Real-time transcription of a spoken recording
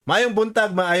Maayong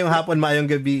buntag, maayong hapon,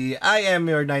 maayong gabi. I am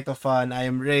your Night of Fun. I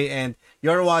am Ray and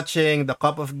you're watching the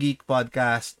Cup of Geek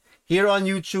podcast here on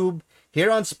YouTube, here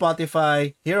on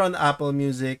Spotify, here on Apple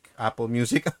Music, Apple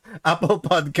Podcast. Apple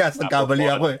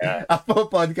Nagkabali ako eh. Podcast. Apple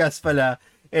Podcast pala.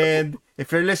 And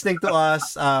if you're listening to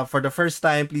us for the first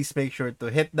time, please make sure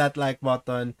to hit that like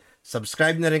button.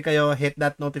 Subscribe na rin kayo, hit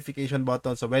that notification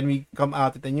button so when we come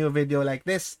out with a new video like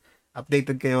this,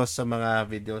 updated kayo sa mga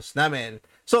videos namin.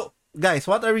 So, guys,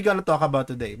 what are we gonna talk about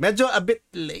today? Medyo a bit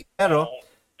late, pero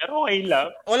okay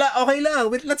lang. okay lang.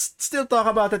 Let's still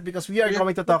talk about it because we are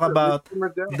going to talk about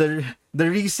the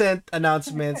recent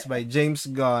announcements by James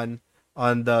Gunn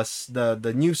on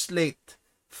the new slate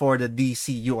for the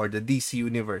DCU or the DC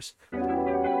universe.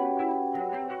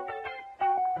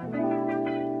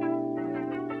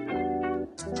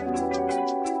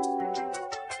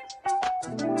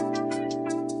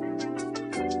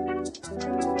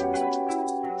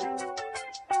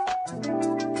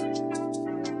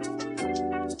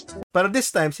 But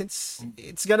this time, since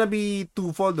it's gonna be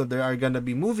twofold, there are gonna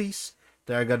be movies,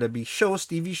 there are gonna be shows,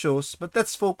 TV shows, but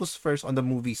let's focus first on the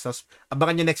movies. So,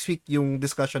 abangan nyo next week yung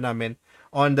discussion namin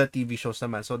on the TV shows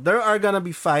naman. So, there are gonna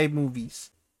be 5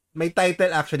 movies. May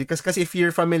title actually, kasi if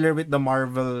you're familiar with the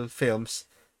Marvel films,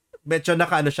 medyo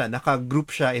naka-group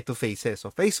siya into phases.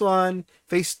 So, phase 1,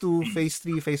 phase 2, phase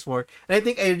 3, phase 4. And I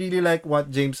think I really like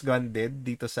what James Gunn did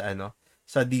dito sa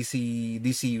sa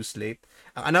DCU slate.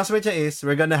 Ang announcement niya is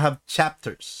we're gonna have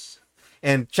chapters.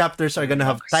 And chapters are gonna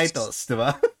have titles, di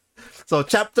ba? So,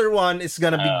 chapter 1 is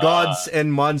gonna be Gods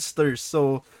and Monsters.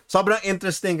 So, sobrang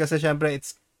interesting kasi syempre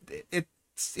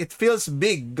it feels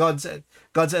big, Gods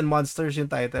and Monsters yung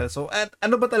title. So, at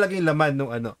ano ba talaga yung laman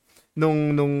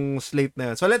nung slate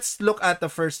na yun? So, let's look at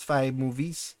the first 5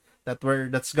 movies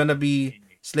that's gonna be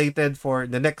slated for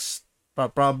the next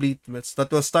probably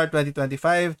that will start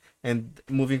 2025 and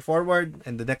moving forward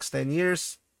in the next 10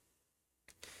 years.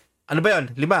 Ano ba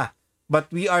yun? 5. But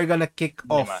we are gonna kick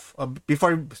off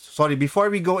before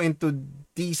we go into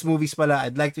these movies pala,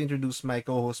 I'd like to introduce my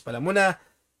co-host pala muna.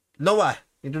 Noah,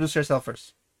 introduce yourself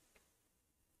first.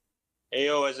 Hey,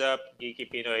 yo, what's up? Geeky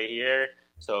Pinoy here.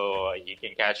 So you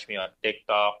can catch me on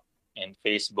TikTok and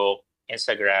Facebook,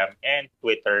 Instagram, and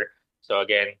Twitter. So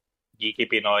again, Geeky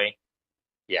Pinoy.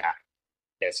 Yeah.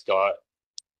 Let's go.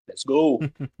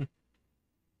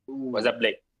 What's up,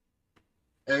 Blake?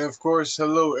 And of course,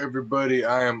 hello everybody.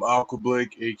 I am Aqua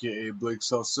Blake, aka Blake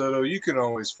Salcedo. You can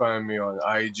always find me on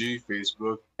IG,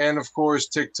 Facebook, and of course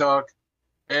TikTok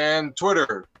and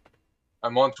Twitter.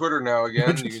 I'm on Twitter now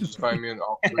again. You can just find me on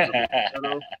Aqua Blake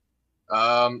Salcedo.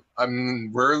 I'm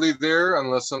rarely there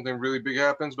unless something really big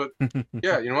happens, but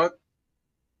yeah, you know what?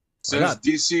 Since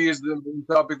DC is the main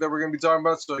topic that we're going to be talking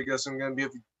about, so I guess I'm going to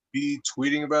be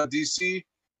tweeting about DC.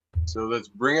 So let's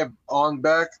bring it on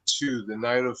back to the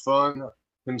Night of Fun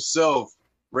himself,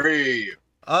 Ray.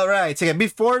 All right. So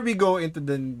before we go into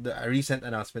the recent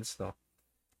announcements,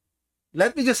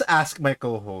 let me just ask my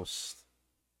co-host,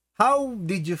 how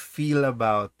did you feel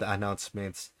about the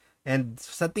announcements? And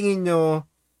sa tingin nyo,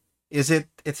 is it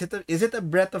a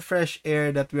breath of fresh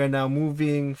air that we are now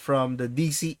moving from the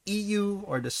DC EU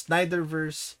or the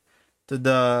Snyderverse to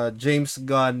the James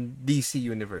Gunn DC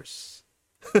universe?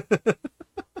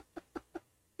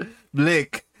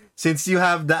 Blake, since you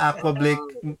have the Aqua Blake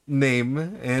name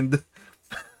and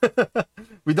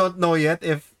we don't know yet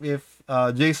if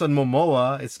Jason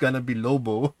Momoa is gonna be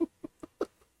Lobo.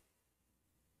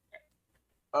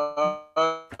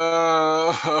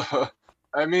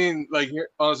 I mean, like,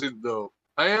 honestly though,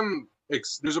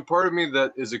 there's a part of me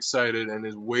that is excited and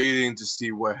is waiting to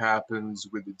see what happens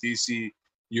with the DC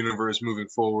universe moving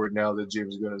forward now that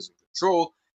James Gunn is in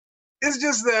control. It's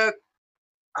just that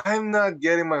I'm not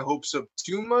getting my hopes up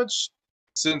too much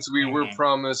since we were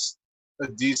promised a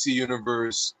DC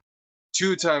universe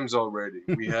 2 times already.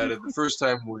 We had it the first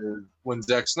time when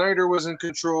Zack Snyder was in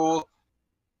control.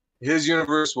 His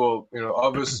universe, well,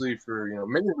 obviously for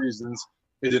many reasons,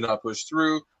 it did not push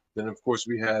through. Then of course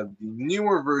we had the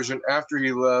newer version after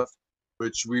he left,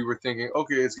 which we were thinking,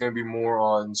 okay, it's going to be more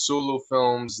on solo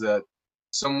films that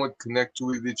somewhat connect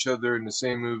with each other in the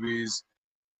same movies.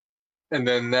 And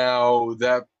then now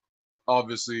that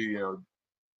obviously,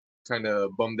 kind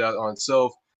of bummed out on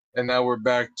itself. And now we're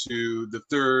back to the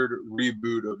 3rd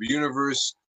reboot of the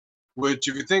universe, which,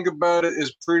 if you think about it,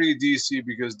 is pretty DC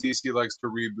because DC likes to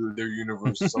reboot their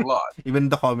universes a lot. Even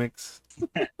the comics.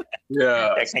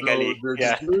 Yeah. Technically, so they're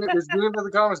just doing it for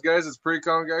the comics, guys. It's pretty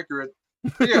comic accurate.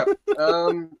 But yeah.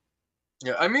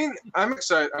 Yeah. I mean, I'm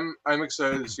excited. I'm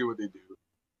excited to see what they do.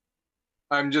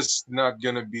 I'm just not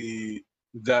gonna be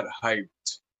that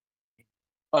hyped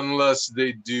unless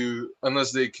they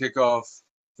kick off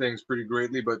things pretty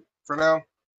greatly. But for now,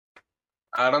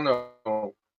 I don't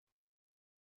know.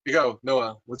 You go,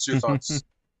 Noah. What's your thoughts?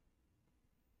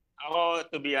 Ako,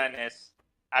 to be honest,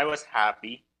 I was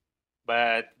happy.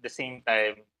 But at the same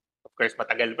time, of course,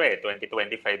 matagal pa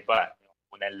 2025 pa.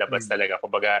 Yung unang labas talaga.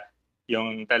 Kumbaga,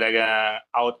 yung talaga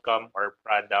outcome or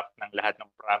product ng lahat ng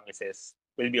promises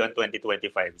will be on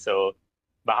 2025. So,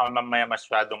 baka mamaya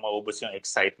masyadong maubos yung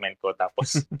excitement ko.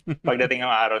 Tapos, pagdating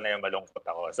ng araw na yun, malungkot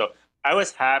ako. So, I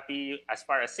was happy as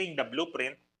far as seeing the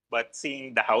blueprint, but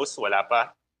seeing the house, wala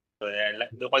pa. So,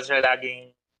 doon ko siya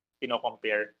laging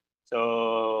pino-compare.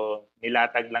 So,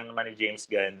 nilatag lang naman ni James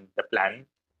Gunn the plan.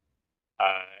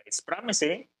 It's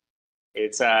promising.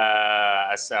 It's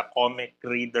as a comic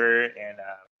reader and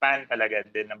a fan talaga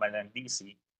din naman ng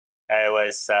DC. I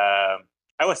was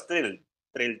thrilled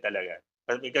talaga.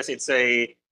 Because it's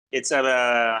a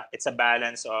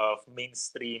balance of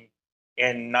mainstream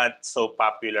and not so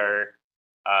popular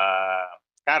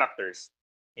characters.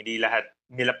 Hindi lahat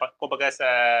kumbaga sa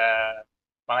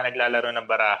mga naglalaro ng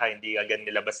baraha, hindi agad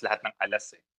nilabas lahat ng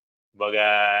alas eh. Kumbaga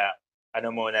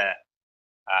ano muna,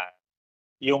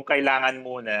 yung kailangan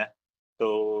muna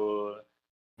to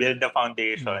build the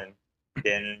foundation,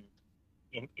 then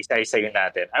isa-isa yun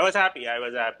natin. I was happy. I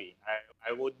would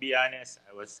be honest,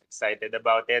 I was excited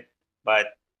about it.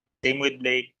 But same with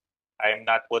Blake, I'm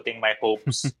not putting my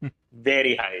hopes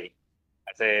very high.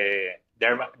 Kasi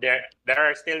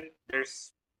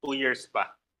there's 2 years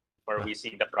pa before we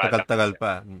see the product. Tagal-tagal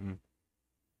pa. Mm-hmm.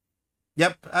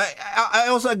 Yep, I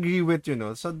also agree with you,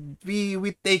 no. So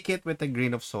we take it with a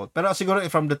grain of salt. Pero siguro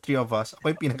from the three of us,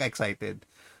 ako yung pinaka-excited.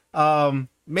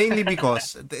 Mainly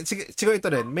because siguro ito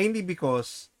rin, mainly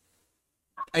because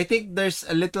I think there's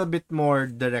a little bit more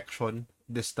direction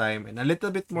this time and a little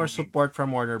bit more support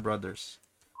from Warner Brothers.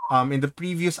 In the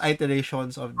previous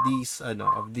iterations of these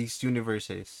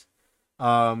universes,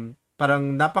 parang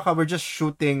we're just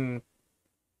shooting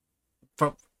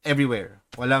from everywhere.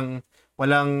 Walang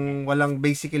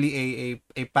basically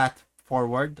a path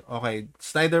forward. Okay,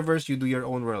 Snyderverse, you do your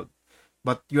own world.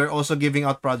 But you're also giving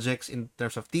out projects in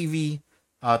terms of TV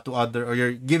or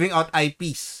you're giving out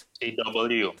IPs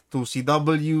CW. to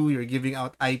CW, you're giving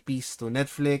out IPs to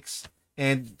Netflix,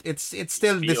 and it's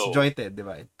still HBO. disjointed,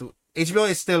 diba? HBO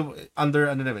is still under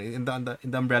in the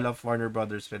umbrella of Warner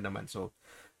Brothers rin naman. So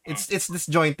it's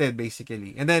disjointed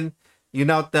basically. And then you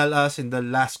now tell us in the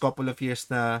last couple of years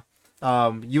na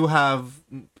you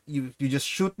just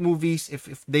shoot movies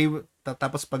if they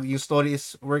tapos pag yung story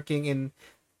is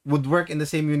would work in the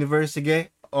same universe, sige,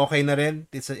 okay na rin,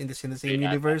 it's in the same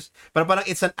universe. Pero parang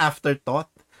it's an afterthought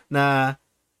na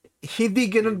hindi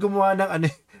ganun gumawa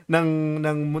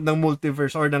ng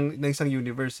multiverse or ng isang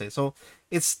universe eh. So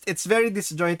it's very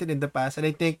disjointed in the past, and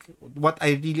I think what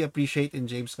I really appreciate in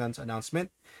James Gunn's announcement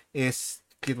is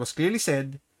it was clearly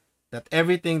said that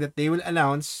everything that they will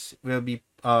announce will be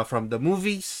from the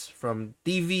movies, from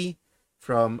TV,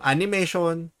 from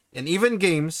animation, and even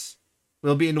games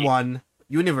will be in one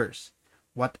universe.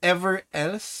 Whatever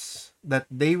else that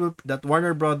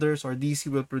Warner Brothers or DC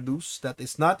will produce that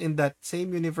is not in that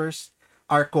same universe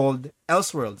are called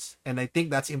Elseworlds, and I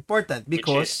think that's important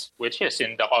because which is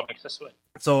in the comics as well.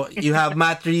 So you have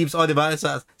Matt Reeves, diba?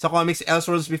 Sa comics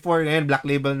Elseworlds before, ngayon Black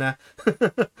Label na.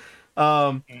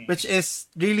 Which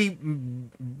is really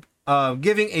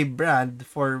giving a brand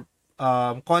for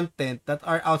content that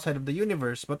are outside of the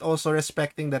universe, but also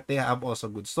respecting that they have also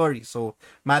good stories. So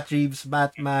Matt Reeves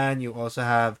Batman, you also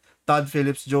have Todd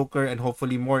Phillips Joker, and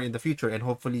hopefully more in the future, and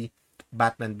hopefully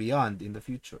Batman Beyond in the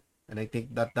future. And I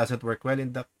think that doesn't work well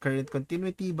in the current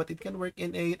continuity, but it can work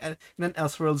in an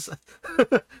Elseworlds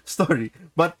story.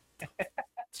 But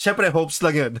syempre hopes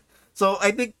lang yun. So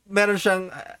I think meron siyang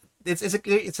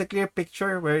it's a clear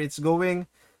picture where it's going.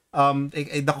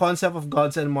 The concept of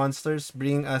gods and monsters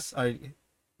giving us the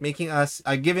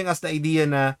idea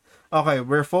na okay,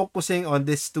 we're focusing on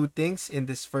these two things in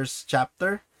this first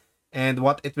chapter, and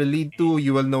what it will lead to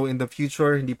you will know in the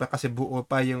future. Hindi pa kasi buo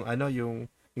pa yung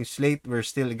slate. We're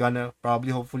still gonna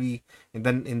probably hopefully in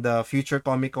the future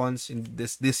Comic Cons, in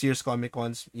this year's Comic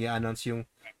Cons, i-announce yung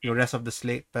rest of the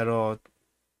slate. Pero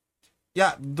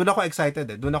yeah, doon ako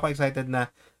excited na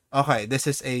okay, this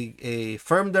is a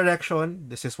firm direction.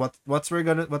 This is what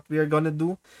we are gonna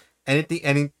do.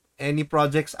 Any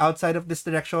projects outside of this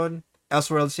direction,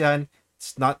 Elseworlds yan,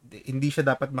 hindi siya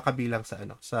dapat makabilang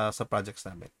sa projects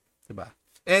namin, diba?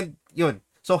 And yun.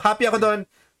 So happy ako doon,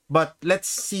 but let's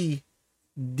see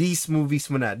these movies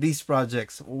muna, these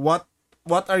projects. What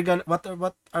are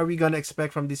we gonna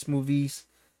expect from these movies?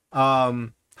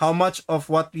 how much of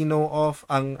what we know of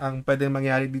ang pwedeng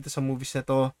mangyari dito sa movies na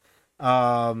to,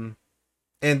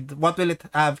 and what will it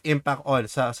have impact on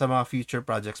sa mga future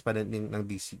projects pa din ng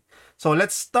DC. So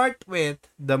let's start with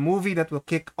the movie that will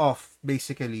kick off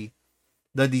basically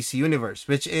the DC universe,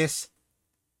 which is,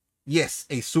 yes,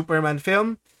 a Superman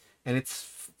film, and it's,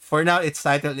 for now, its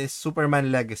title is Superman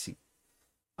Legacy.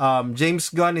 James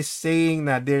Gunn is saying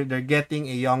that they're getting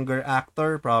a younger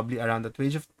actor, probably around the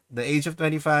age of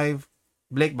 25.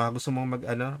 Blake, baka gusto mong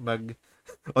mag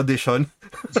audition?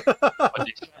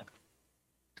 Audition.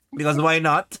 Because why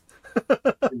not?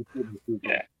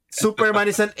 Yeah. Superman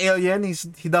is an alien.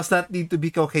 He does not need to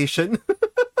be Caucasian.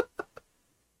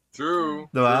 True.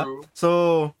 Diba? True.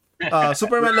 So,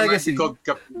 Superman Legacy. Called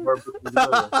Captain Marvel.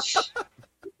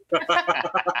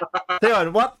 So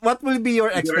yun, what will be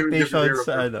your expectations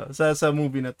sa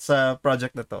movie na, sa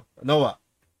project na to? Noah?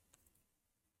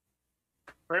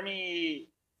 For me,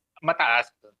 mataas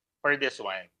for this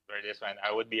one.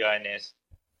 I would be honest.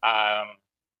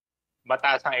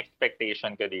 Mataas ang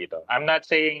expectation ko dito. I'm not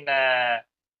saying na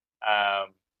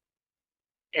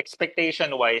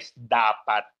expectation-wise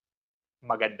dapat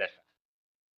maganda siya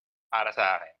para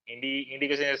sa akin. Hindi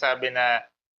ko sinasabi na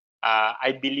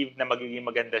I believe na magiging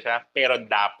maganda siya, pero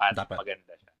dapat.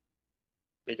 Maganda siya.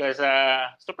 Because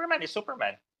Superman is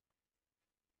Superman.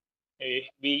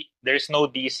 There's no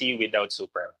DC without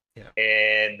Superman. Yeah.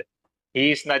 And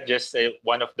he's not just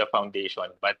one of the foundation,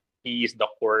 but he is the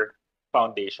core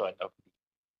foundation of DC.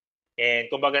 And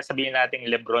kumbaga sabihin natin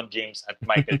LeBron James at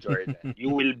Michael Jordan,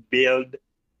 you will build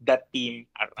the team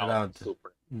around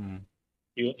Superman.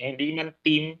 Hindi man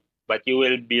team, but you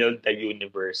will build the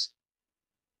universe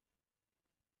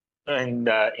in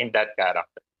that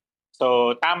character.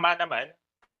 So tama naman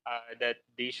that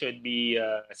they should be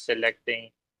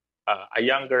selecting a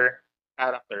younger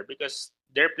character because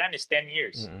their plan is 10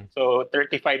 years. So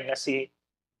 35 na si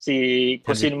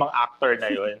kung sino mang actor na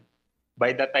yun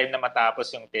by the time na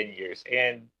matapos yung 10 years.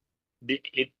 And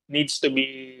it needs to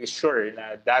be sure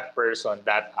na that person,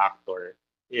 that actor,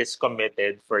 is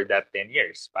committed for that 10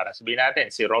 years. Para sabihin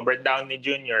natin, si Robert Downey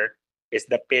Jr. is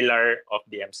the pillar of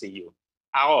the MCU.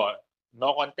 Ako,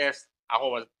 no contest,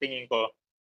 tingin ko,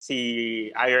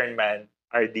 si Iron Man,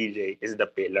 RDJ, is the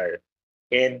pillar.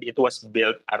 And it was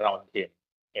built around him.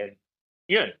 And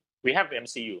yun, we have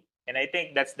MCU. And I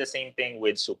think that's the same thing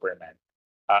with Superman.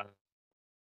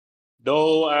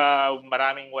 Though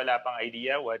maraming wala pang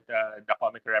idea what the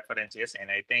comic reference is,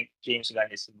 and I think James Gunn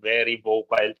is very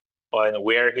vocal on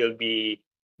where he'll be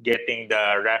getting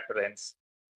the reference.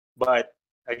 But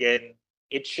again,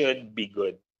 it should be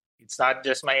good. It's not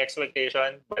just my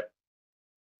expectation, but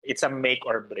it's a make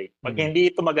or break. Pag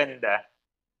hindi ito maganda,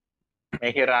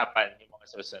 may hirapan yung mga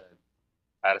susunod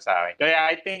para sa akin. Kaya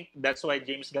I think that's why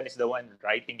James Gunn is the one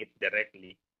writing it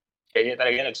directly. Kaya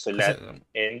talaga nagsulat.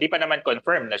 And hindi pa naman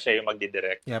confirm na siya yung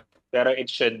magdidirect. Yep. Pero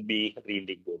it should be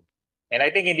really good. And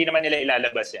I think hindi naman nila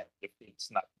ilalabas yan if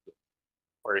it's not good.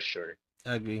 For sure.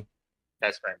 Agree.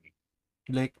 That's for me.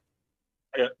 Blake?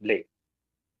 Blake.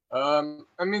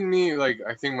 I mean,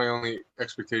 I think my only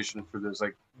expectation for this,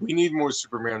 we need more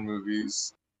Superman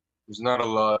movies. There's not a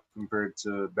lot compared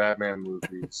to Batman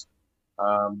movies.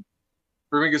 For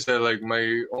me, like I said, my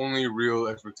only real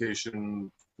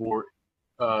expectation for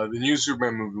the new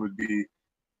Superman movie would be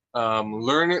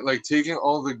taking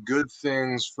all the good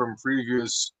things from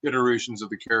previous iterations of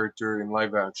the character in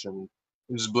live action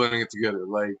and just blending it together.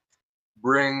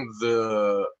 Bring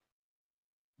the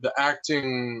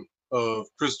acting of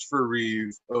Christopher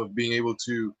Reeve of being able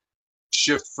to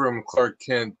shift from Clark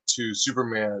Kent to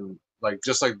Superman,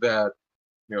 just like that,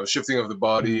 shifting of the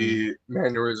body,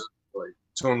 mannerism,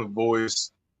 tone of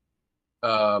voice,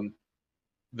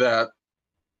 that.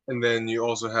 And then you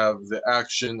also have the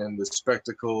action and the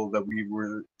spectacle that we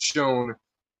were shown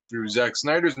through Zack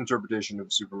Snyder's interpretation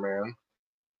of Superman.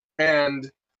 And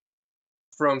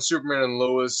from Superman and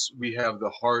Lois, we have the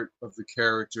heart of the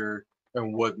character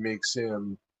and what makes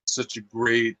him such a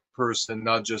great person,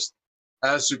 not just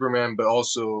as Superman, but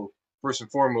also, first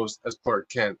and foremost, as Clark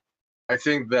Kent. I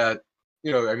think that,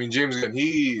 James Gunn,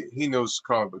 he knows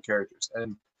comic book characters.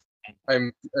 And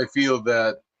I feel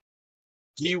that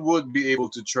he would be able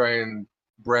to try and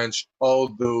branch all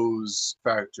those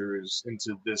factors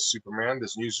into this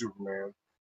new Superman.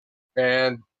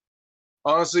 And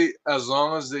honestly, as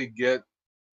long as they get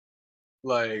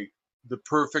the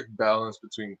perfect balance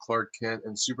between Clark Kent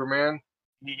and Superman,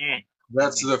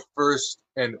 that's the first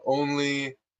and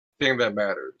only thing that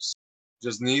matters.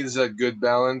 Just needs that good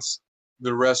balance.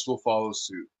 The rest will follow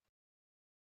suit.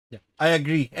 Yeah, I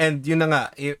agree. And yun na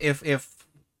nga, if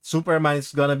Superman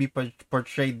is gonna be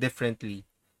portrayed differently,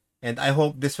 And I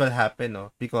hope this will happen,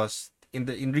 no? Because in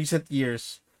recent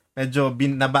years, medyo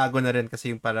nabago na rin kasi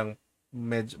yung parang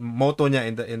medyo motto niya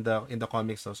in the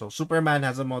comics, no? So Superman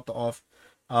has a motto of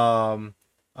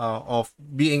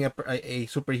being a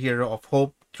superhero of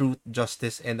hope, truth,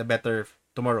 justice, and a better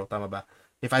tomorrow. Tama ba?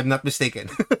 If I'm not mistaken.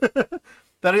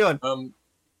 Pero yun,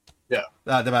 Yeah.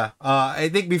 diba? I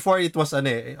think before it was and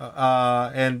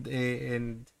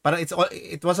parang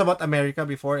it was about America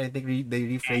before. I think they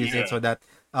rephrased it so that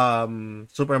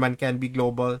Superman can be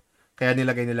global. Kaya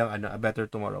nilagay nilang a better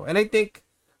tomorrow. And I think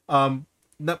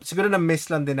siguro na miss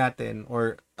lang din natin,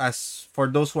 or as for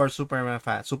those who are Superman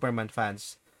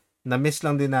fans, na miss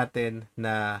lang din natin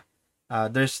na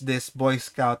there's this Boy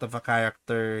Scout of a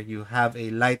character. You have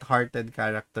a light-hearted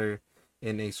character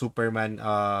in a Superman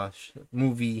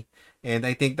movie, and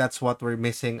I think that's what we're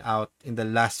missing out in the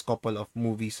last couple of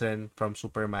movies rin from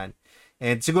Superman.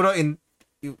 And siguro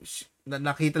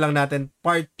nakita lang natin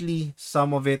partly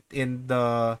some of it in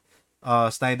the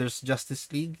Snyder's Justice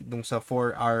League, dun sa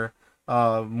 4-hour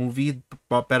movie,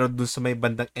 pero dun sa may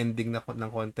bandang ending ng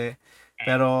konti.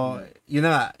 Pero yun na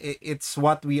nga, it's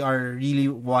what we are really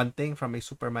wanting from a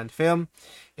Superman film.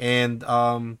 And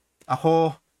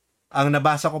ako, ang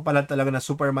nabasa ko pala talaga na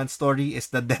Superman story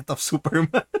is the death of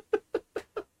Superman.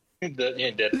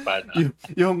 Yung deathpan.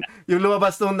 yung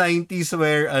lumabas nung 90s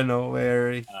where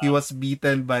he was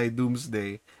beaten by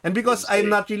Doomsday. And because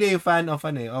I'm not really a fan of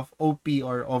OP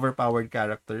or overpowered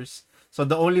characters, so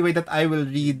the only way that I will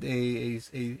read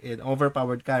an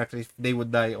overpowered character if they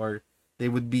would die or they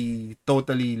would be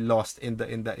totally lost in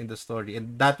the story,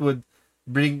 and that would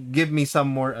give me some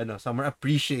more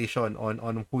appreciation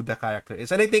on who the character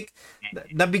is. And I think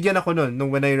nabigyan ako nung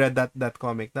when I read that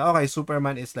comic na okay,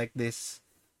 Superman is like this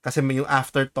kasi yung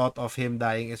afterthought of him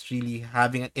dying is really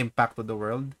having an impact to the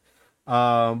world.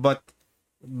 But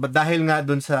dahil nga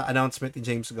dun sa announcement ni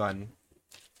James Gunn,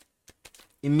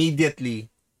 immediately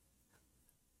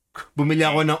bumili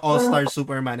ako ng All-Star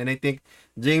Superman, and I think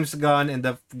James Gunn and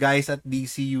the guys at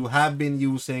DCU have been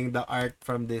using the art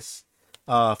from this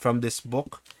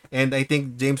book. And I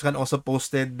think James Gunn also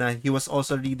posted na he was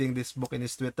also reading this book in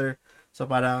his Twitter. So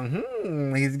parang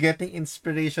he's getting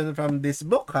inspiration from this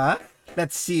book, huh?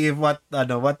 Let's see if what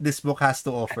this book has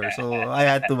to offer. So I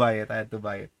had to buy it.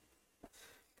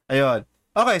 Ayun.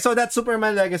 Okay, so that's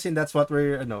Superman Legacy, and that's what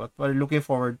we're looking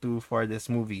forward to for this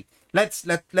movie. Let's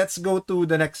go to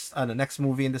the next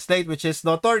movie in the slate, which is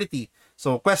The Authority.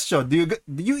 So, question: Do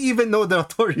you even know The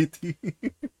Authority?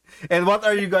 And what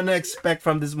are you gonna expect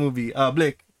from this movie,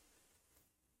 Blake?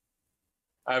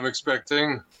 I'm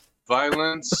expecting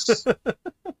violence,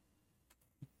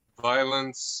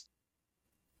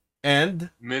 and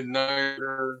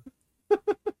Midnighter,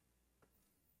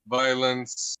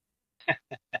 violence,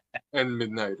 and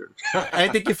Midnighter. I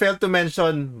think you failed to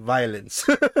mention violence.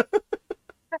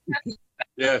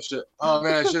 Yeah, shit. Oh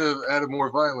man, I should have added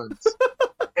more violence.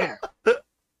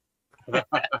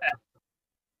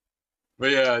 But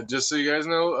yeah, just so you guys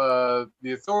know,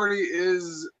 The Authority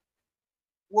is,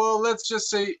 well, let's just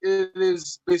say it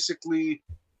is basically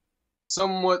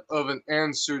somewhat of an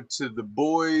answer to The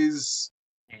Boys,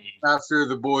 after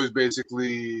The Boys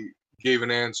basically gave an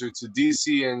answer to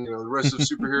DC and the rest of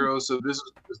superheroes. So this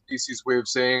is DC's way of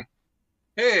saying,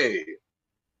 hey,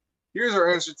 here's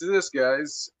our answer to this,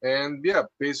 guys. And yeah,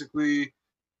 basically,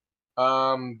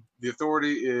 The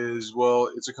Authority is, well,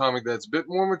 it's a comic that's a bit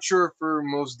more mature for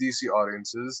most DC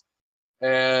audiences,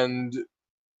 and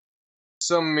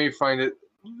some may find it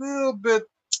a little bit,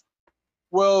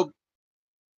 well,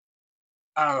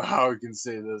 I don't know how I can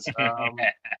say this.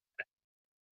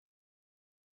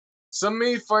 Some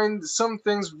may find some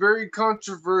things very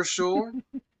controversial.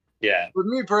 Yeah. But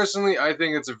me personally, I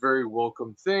think it's a very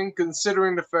welcome thing,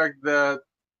 considering the fact that,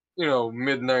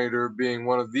 Midnighter being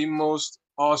one of the most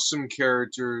awesome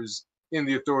characters in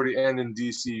The Authority and in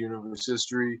DC Universe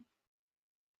history.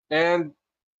 And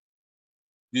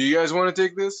do you guys want to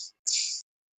take this?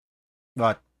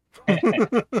 What?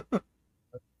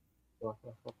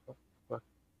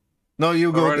 No,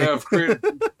 you go.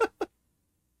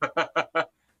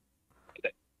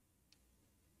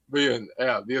 But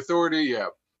yeah, The Authority, yeah.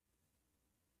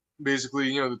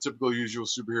 Basically, the typical usual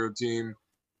superhero team.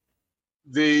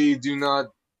 They do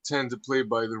not tend to play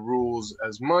by the rules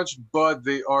as much, but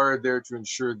they are there to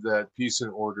ensure that peace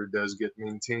and order does get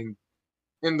maintained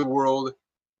in the world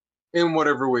in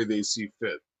whatever way they see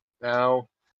fit. Now,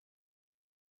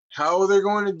 how they're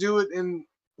going to do it in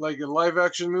like a live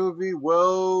action movie?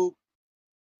 Well,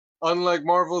 unlike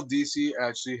Marvel, DC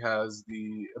actually has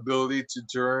the ability to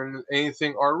turn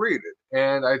anything R-rated.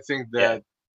 And I think that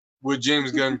with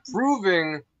James Gunn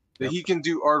proving that Yep. he can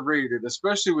do R-rated,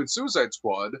 especially with Suicide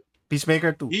Squad.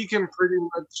 Peacemaker 2. He can pretty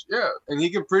much, yeah, and he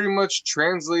can pretty much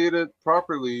translate it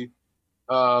properly,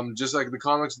 just like the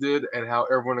comics did, and how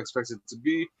everyone expects it to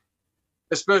be.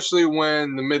 Especially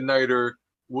when the Midnighter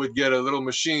would get a little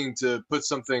machine to put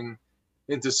something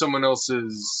into someone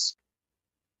else's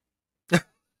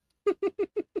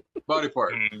body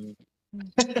part. Mm.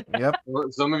 Yep.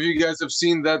 Some of you guys have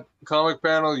seen that comic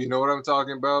panel. You know what I'm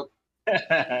talking about.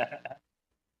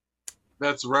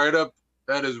 That's right up.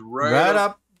 That is right, Right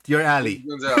up up your alley.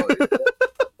 James Gunn's alley.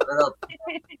 Right up.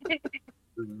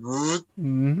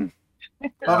 Mm-hmm.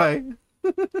 Yeah. Okay.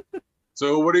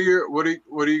 So what are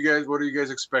you guys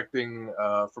expecting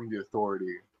from the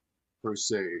Authority per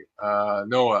se?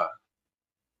 Noah.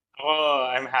 Oh,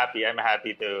 I'm happy. I'm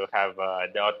happy to have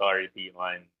the Authority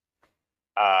on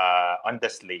the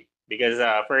slate because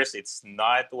first it's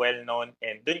not well known,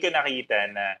 and dun ko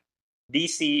nakita na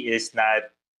DC is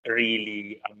not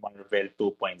really a Marvel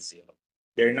 2.0.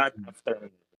 They're not after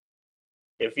Marvel.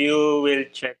 If you will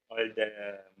check all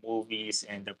the movies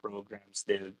and the programs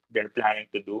they're planning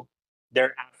to do,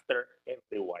 they're after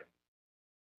everyone,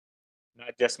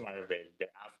 not just Marvel.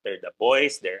 They're after The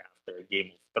Boys, they're after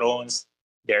Game of Thrones,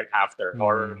 they're after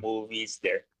horror Mm. movies,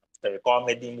 they're after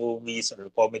comedy movies or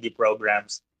comedy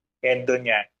programs. And dun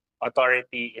nga,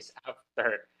 Authority is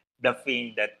after the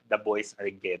fame that The Boys are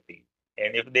getting.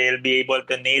 And if they'll be able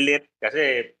to nail it,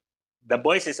 kasi The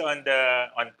Boys is on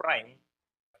Prime,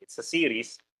 it's a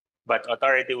series, but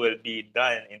Authority will be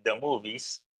done in the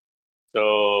movies.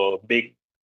 So big,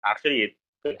 actually, it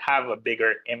could have a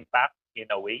bigger impact in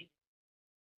a way.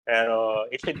 Pero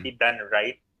it should be done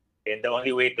right. And the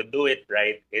only way to do it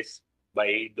right is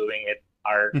by doing it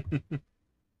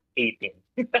R18.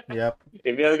 Yep.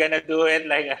 If you're gonna do it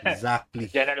like a Exactly.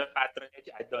 general patronage,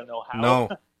 I don't know how. No.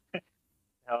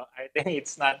 No, I think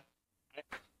it's not.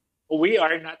 We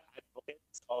are not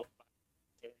advocates of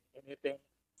anything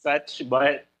such,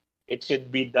 but it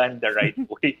should be done the right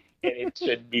way and it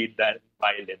should be done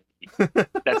violently.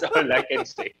 That's all I can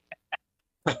say.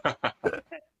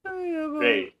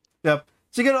 Right. Yep.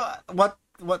 Siguro,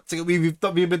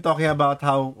 we've been talking about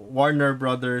how Warner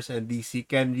Brothers and DC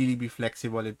can really be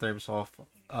flexible in terms of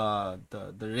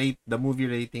the movie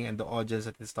rating and the audience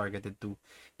that it's targeted to,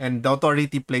 and the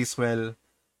Authority plays well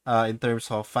in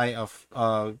terms of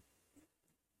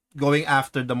going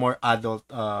after the more adult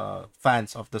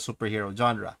fans of the superhero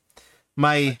genre.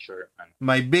 My Not sure.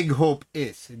 my big hope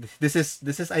is this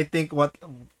is I think what,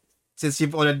 since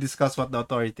you've already discussed what the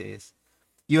Authority is,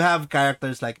 you have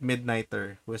characters like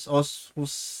Midnighter, who's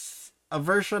a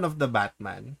version of the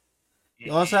Batman.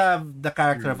 You also have the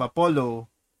character of Apollo,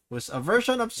 who's a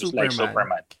version of Just like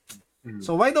Superman. Superman.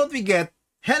 So why don't we get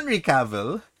Henry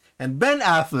Cavill and Ben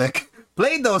Affleck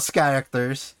play those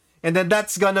characters, and then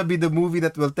that's gonna be the movie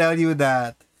that will tell you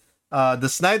that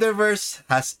the Snyderverse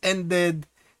has ended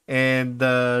and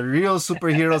the real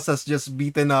superheroes has just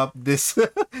beaten up this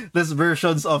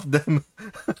versions of them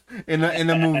in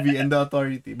a movie in the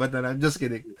Authority. But then I'm just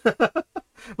kidding.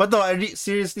 But no,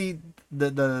 seriously,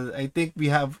 the I think we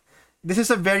have, this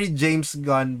is a very James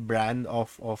Gunn brand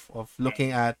of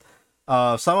looking at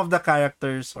some of the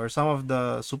characters or some of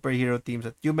the superhero teams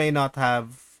that you may not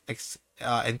have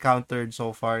encountered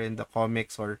so far in the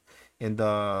comics or in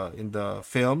the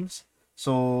films.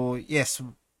 So yes,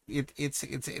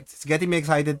 it's getting me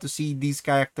excited to see these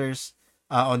characters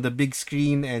on the big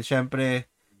screen, and syempre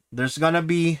there's gonna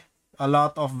be a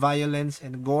lot of violence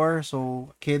and gore.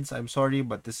 So kids, I'm sorry,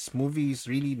 but this movie is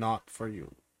really not for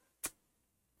you.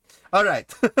 All right,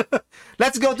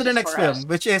 let's go to the This is next for film, us.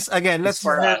 which is again, This let's is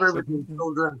for us. Never between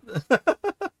children.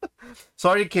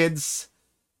 sorry kids.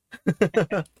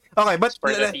 Okay, but It's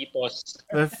for the titos.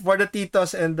 for the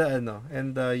titos and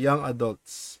the young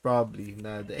adults, probably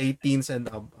the 18s and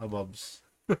aboves.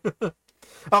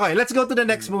 Okay, let's go to the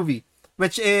next movie,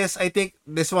 which is, I think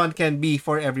this one can be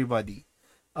for everybody.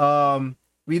 We're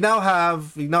going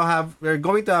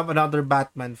to have another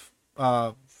Batman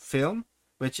film,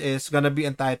 which is gonna be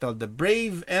entitled The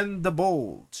Brave and the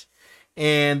Bold,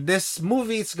 and this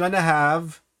movie is gonna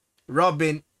have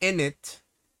Robin in it,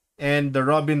 and the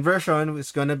Robin version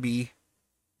is gonna be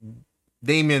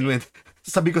Damian Wayne.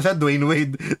 Sabi ko sa Dwayne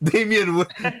Wade.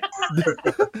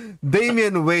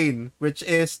 Damian Wayne, which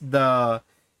is the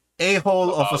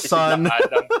a-hole of a Si son, Black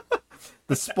Adam.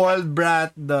 the spoiled brat,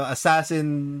 the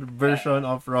assassin version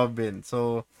of Robin.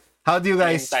 So, how do you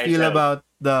guys feel Entitled. about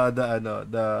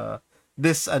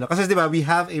kasi 'di ba, we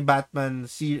have a Batman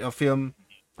film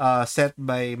set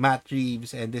by Matt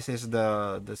Reeves, and this is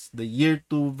the year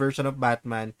 2 version of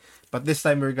Batman, but this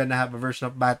time we're gonna have a version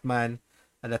of Batman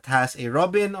that has a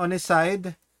Robin on his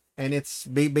side, and it's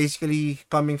basically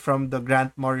coming from the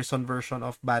Grant Morrison version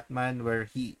of Batman, where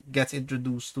he gets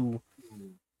introduced to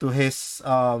his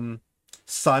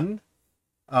son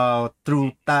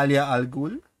through Talia al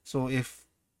Ghul. So if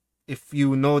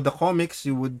you know the comics,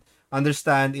 you would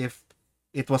understand if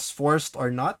it was forced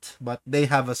or not. But they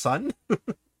have a son,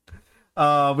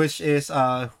 which is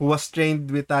who was trained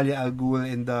with Talia al Ghul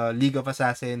in the League of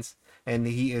Assassins, and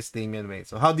he is Damian Wayne.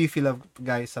 So how do you feel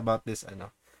guys about this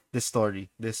this story,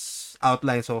 this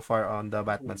outline so far on the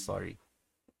Batman story?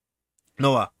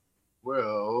 Noah.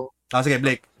 Well, Sige,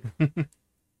 Blake.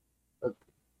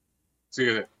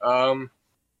 sige.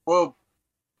 Well,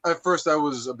 at first I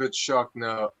was a bit shocked.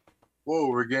 Now, whoa,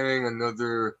 we're getting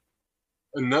the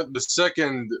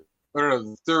second, I don't know,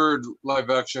 the third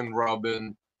live-action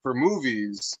Robin for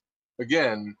movies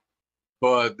again,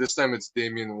 but this time it's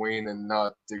Damian Wayne and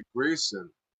not Dick Grayson.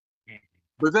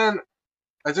 But then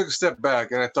I took a step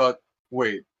back and I thought,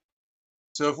 wait,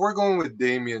 so if we're going with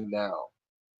Damian now,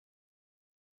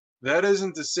 that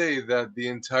isn't to say that the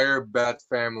entire Bat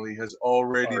family has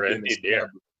already been there.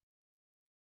 established.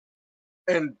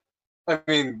 And I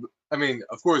mean,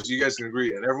 of course, you guys can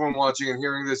agree, and everyone watching and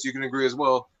hearing this, you can agree as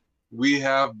well. We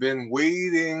have been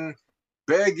waiting,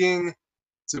 begging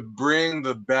to bring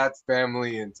the Bat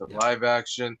family into live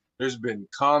action. There's been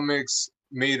comics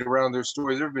made around their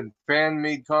stories. There have been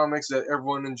fan-made comics that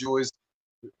everyone enjoys.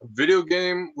 A video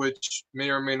game, which may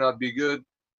or may not be good,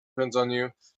 depends on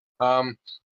you.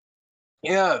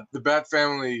 Yeah, the Bat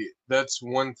family, that's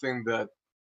one thing that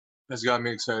has got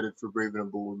me excited for Brave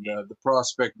and Bold. The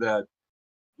prospect that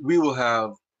we will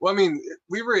have, well, I mean,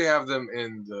 we already have them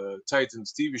in the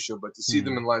Titans TV show, but to see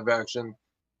them in live action,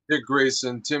 Dick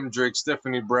Grayson, Tim Drake,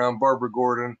 Stephanie Brown, Barbara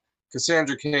Gordon,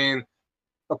 Cassandra Cain,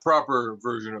 a proper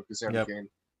version of Cassandra Cain,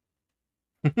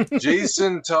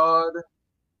 Jason Todd,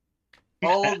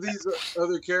 all of these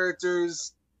other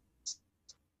characters,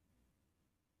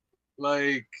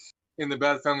 like in the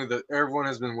Bat family that everyone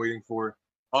has been waiting for.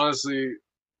 Honestly,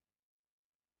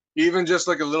 even just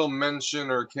like a little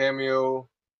mention or cameo,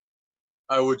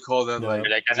 I would call that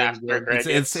like an after credit.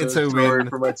 It's a sorry win.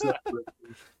 for myself.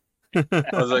 I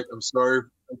was like, I'm sorry,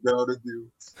 I doubted you.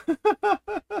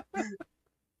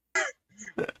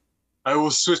 I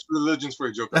will switch religions for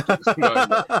a joke. No,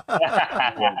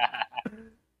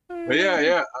 but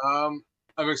yeah.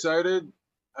 I'm excited.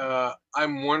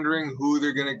 I'm wondering who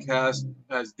they're gonna cast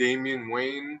as Damian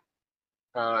Wayne,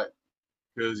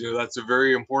 because that's a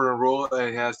very important role, and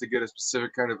it has to get a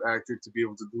specific kind of actor to be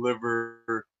able to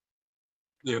deliver,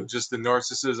 just the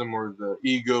narcissism or the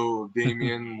ego of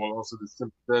Damian, while also the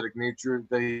sympathetic nature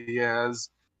that he has.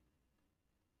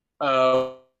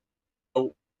 The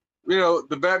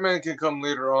Batman can come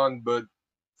later on, but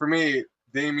for me,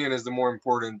 Damian is the more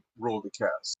important role to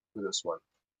cast for this one.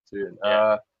 So,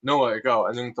 Noah,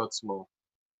 ikaw, anong thoughts mo?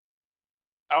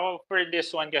 Ako, for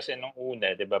this one kasi nung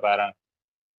una, di ba, parang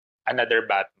another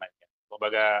Batman.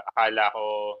 Kumbaga, akala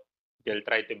ko they'll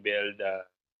try to build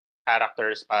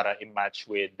characters para i-match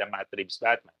with the Matt Reeves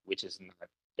Batman, which is not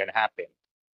gonna happen.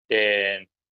 Then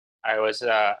I was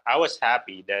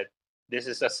happy that this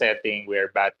is a setting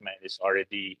where Batman is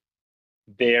already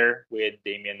there with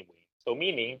Damian Wayne. So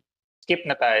meaning, skip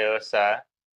na tayo sa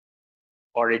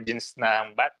origins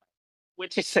ng Batman,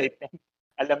 which is, I think,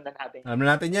 alam na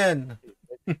natin yan.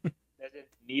 Doesn't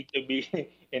need to be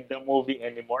in the movie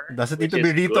anymore. Doesn't need to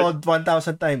be retold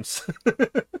 1,000 times.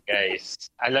 Guys,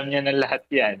 alam niya na lahat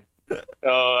yan.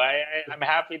 So, I'm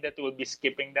happy that we'll be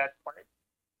skipping that part.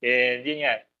 And yun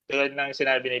nga, tulad ng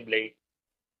sinabi ni Blake,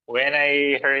 when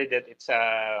I heard that it's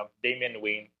Damian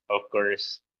Wayne, of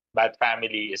course, Bat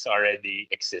family is already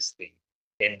existing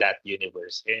in that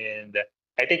universe. And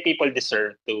I think people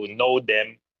deserve to know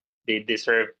them. They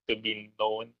deserve to be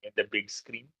known in the big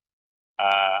screen.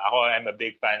 I'm a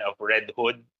big fan of Red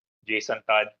Hood, Jason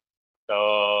Todd.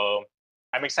 So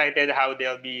I'm excited how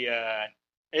they'll be.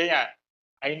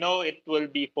 I know it will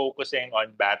be focusing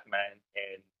on Batman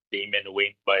and Damian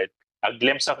Wayne, but a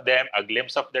glimpse of them, a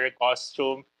glimpse of their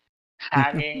costume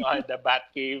hanging on the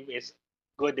Batcave is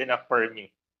good enough for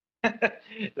me.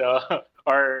 So,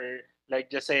 or like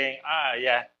just saying,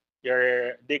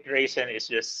 your Dick Grayson is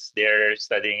just there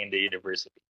studying in the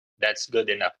university. That's good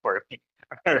enough for me.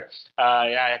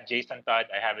 Jason Todd,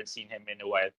 I haven't seen him in a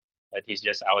while, but he's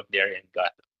just out there in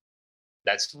Gotham.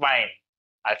 That's fine,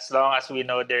 as long as we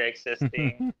know they're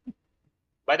existing.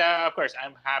 But of course,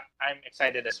 I'm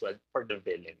excited as well for the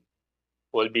villain.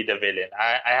 Will be the villain.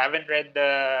 I haven't read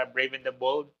the Brave and the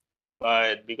Bold,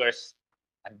 but because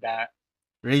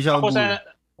Ra's al Ghul.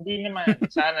 Hindi naman.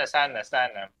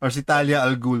 Sana. Or si Talia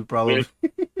al Ghul, probably.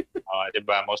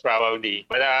 diba? Most probably.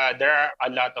 But there are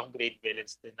a lot of great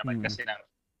villains din naman kasi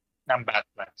ng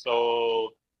Batman.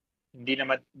 So, hindi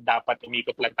naman dapat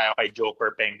umikot lang tayo kay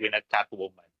Joker, Penguin, at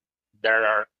Catwoman. There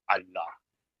are a lot.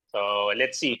 So,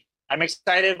 let's see. I'm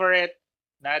excited for it.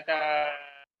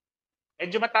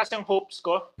 Medyo mataas yung hopes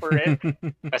ko for it.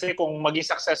 Kasi kung maging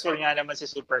successful nga naman si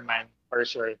Superman, for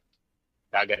sure,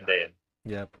 gaganda yun.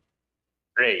 Yep.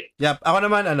 Great. Yep. Ako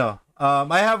naman,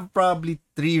 I have probably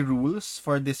 3 rules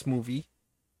for this movie.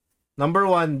 Number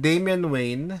 1, Damian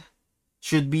Wayne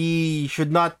should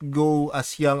not go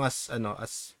as young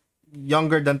as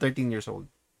younger than 13 years old.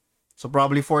 So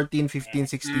probably 14, 15,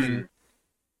 16.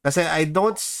 Kasi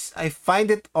I find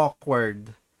it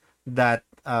awkward that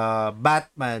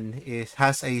Batman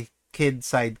has a kid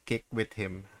sidekick with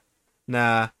him.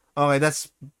 Na okay,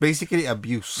 that's basically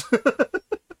abuse.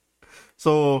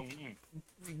 So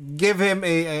give him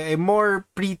a more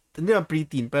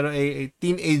preteen pero a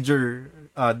teenager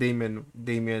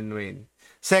Damian Wayne.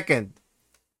 Second,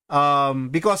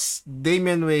 because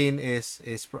Damian Wayne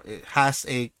has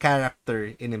a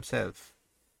character in himself.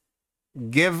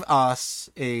 Give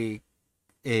us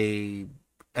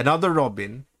another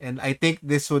Robin, and I think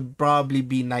this would probably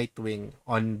be Nightwing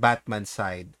on Batman's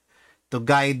side to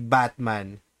guide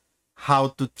Batman how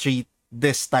to treat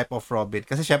this type of Robin.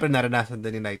 Kasi syempre naranasan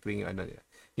din ni Nightwing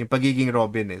yung pagiging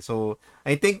Robin eh. So,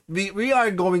 I think we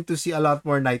are going to see a lot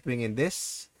more Nightwing in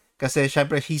this. Kasi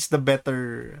syempre he's the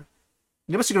better.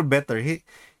 Hindi ba siguro better?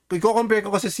 Kung i-compare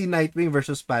ko kasi si Nightwing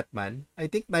versus Batman, I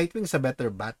think Nightwing's a better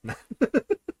Batman.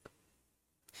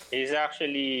 He's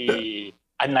actually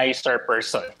a nicer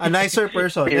person. A nicer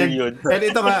person. Period. And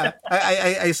ito nga,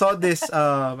 I saw this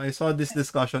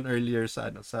discussion earlier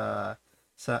sa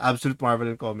Absolute Marvel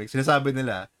and Comics. Sinasabi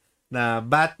nila na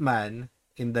Batman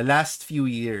in the last few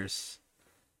years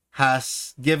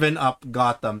has given up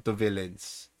Gotham to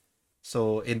villains.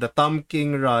 So in the Tom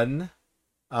King run,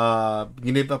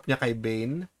 give up niya kay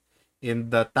Bane.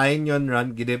 In the Tynion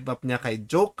run, give up niya kay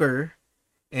Joker.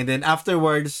 And then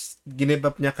afterwards, give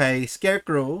up niya kay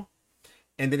Scarecrow.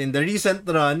 And then in the recent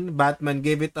run, Batman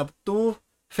gave it up to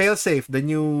Failsafe, the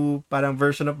new parang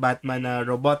version of Batman na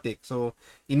robotic. So,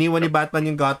 iniwan ni Batman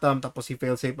yung Gotham, tapos si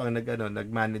Failsafe ang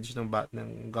nag-manage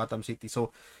ng Gotham City.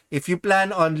 So, if you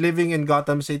plan on living in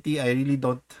Gotham City, I really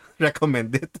don't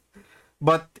recommend it.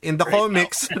 But in the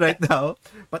comics,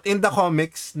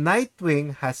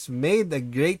 Nightwing has made a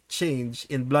great change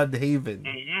in Bloodhaven.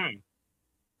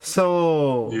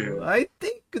 So, yeah. I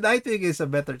think Nightwing is a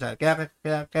better child. Kaya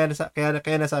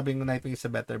nasabing Nightwing is a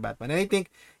better Batman. And I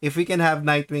think if we can have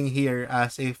Nightwing here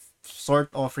as a sort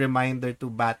of reminder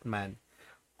to Batman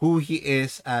who he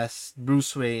is as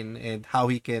Bruce Wayne and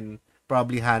how he can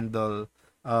probably handle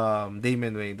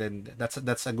Damian Wayne, then that's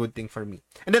a good thing for me.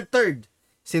 And then third,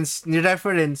 since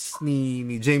ni-reference ni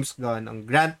James Gunn ang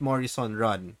Grant Morrison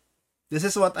run, this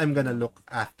is what I'm gonna look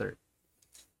after.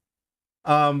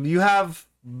 You have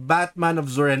Batman of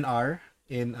Zur-En-Arrh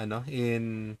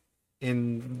in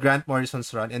Grant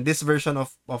Morrison's run, and this version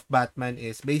of Batman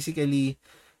is basically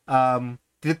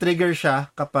trigger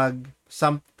siya kapag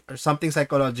something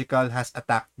psychological has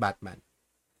attacked Batman.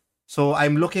 So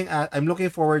I'm looking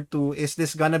forward to, is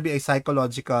this gonna be a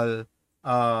psychological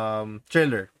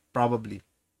thriller? Probably,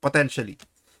 potentially.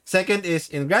 Second is,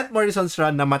 in Grant Morrison's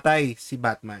run, namatay si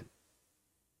Batman,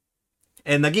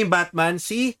 and naging Batman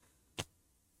si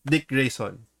Dick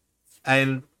Grayson.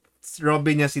 And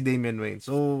Robin niya si Damian Wayne.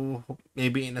 So,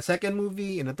 maybe in a second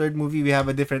movie, in a third movie, we have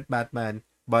a different Batman,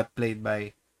 but played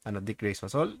by Dick Grayson.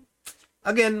 So,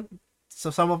 again,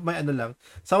 some of my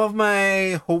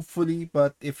hopefully,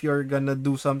 but if you're gonna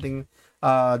do something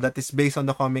that is based on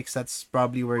the comics, that's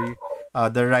probably where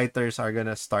the writers are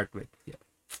gonna start with.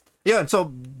 Yeah.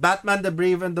 So, Batman the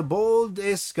Brave and the Bold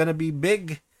is gonna be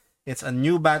big. It's a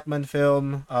new Batman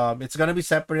film. It's gonna be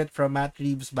separate from Matt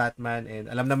Reeves' Batman, and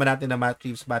alam naman natin na Matt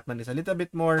Reeves' Batman is a little bit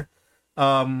more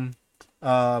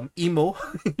emo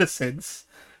in a sense,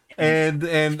 and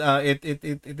it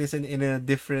is in a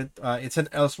different. It's an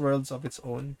Elseworlds of its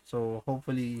own. So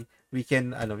hopefully we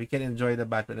can enjoy the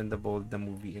Batman and the Bold, the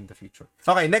movie, in the future.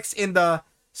 Okay, next in the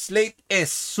slate is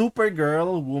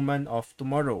Supergirl, Woman of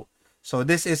Tomorrow. So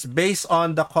this is based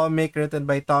on the comic written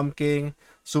by Tom King,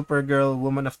 Supergirl,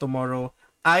 Woman of Tomorrow.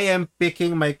 I am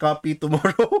picking my copy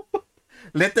tomorrow.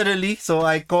 Literally. So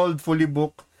I called Fully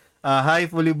Book. Hi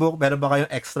Fully Book, meron ba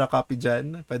kayong extra copy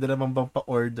dyan? Pwede naman bang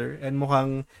pa-order? And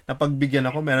mukhang napagbigyan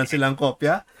ako, meron silang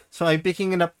kopya. So I'm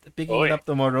picking it up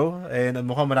tomorrow. And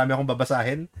mukhang marami akong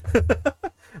babasahin.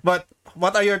 But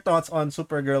what are your thoughts on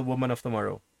Supergirl, Woman of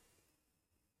Tomorrow?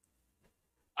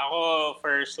 Ako,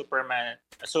 for Supergirl,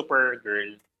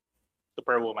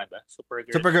 Superwoman ba?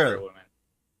 Supergirl, Supergirl. Superwoman.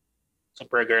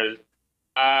 Supergirl.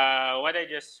 What I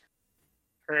just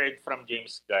heard from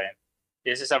James Gunn,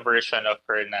 this is a version of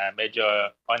her na medyo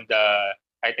on the,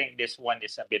 I think this one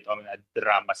is a bit on a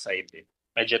drama side. Eh.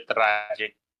 Medyo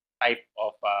tragic type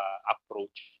of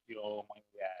approach yung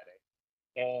mangyayari.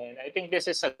 And I think this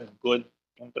is a good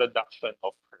introduction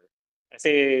of her.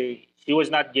 Kasi she was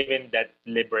not given that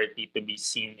liberty to be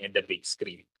seen in the big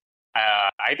screen.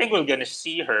 I think we're gonna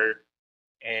see her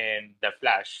in the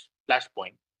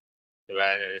Flashpoint.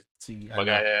 Diba? Si,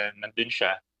 Baga, nandun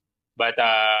siya. But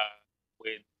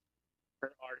with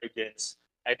her origins,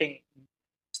 I think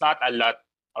it's not a lot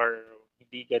or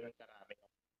hindi ganun karami ano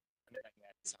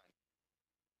nangyari sa kanya.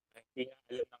 Hindi nga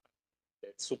alam ng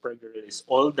that Supergirl is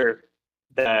older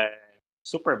than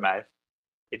Superman.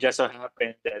 It just so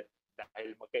happened that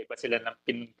dahil magkaiba sila ng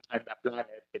pinuntahan na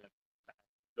planet, pinuntahan na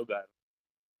lugar,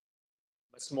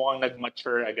 mas mukhang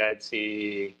nag-mature agad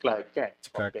si Clark Kent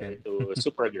compared to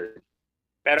Supergirl.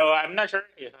 Pero I'm not sure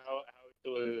how it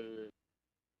will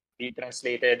be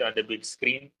translated on the big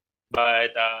screen.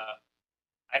 But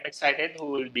I'm excited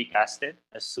who will be casted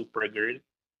as Supergirl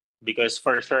because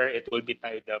for sure it will be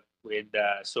tied up with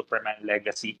the Superman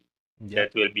legacy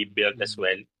that will be built as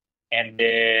well. And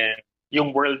then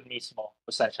yung world mismo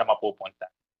kung saan siya mapupunta.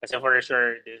 Kasi for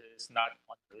sure this is not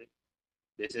on Earth.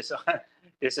 This is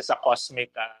a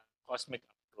cosmic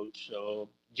approach. So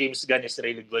James Gunn is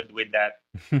really good with that.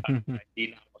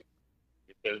 Hindi na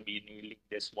it will be nailing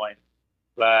this one.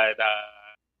 But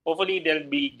hopefully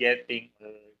they'll be getting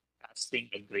or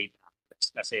casting a great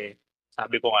actress. Kasi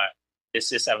sabi ko nga,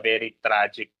 this is a very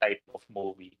tragic type of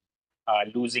movie.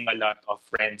 Losing a lot of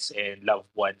friends and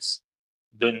loved ones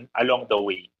dun along the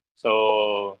way.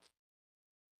 So,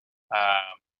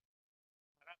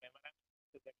 marami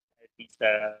artists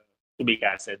to be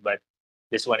casted, but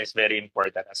this one is very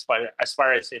important as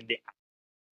far as in the act.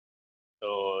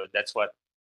 So that's what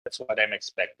I'm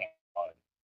expecting on.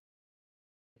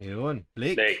 Yun,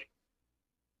 Blake.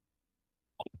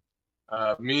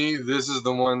 Me, this is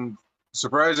the one,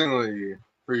 surprisingly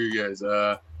for you guys,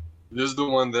 this is the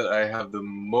one that I have the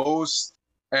most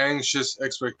anxious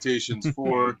expectations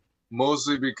for,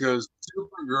 mostly because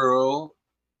Supergirl,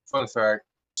 fun fact,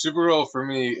 Supergirl for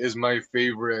me is my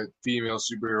favorite female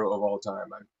superhero of all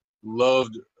time. I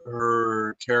loved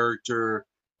her character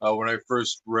when I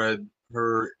first read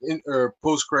her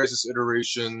post-crisis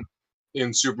iteration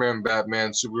in Superman,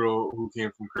 Batman, Supergirl who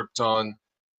came from Krypton.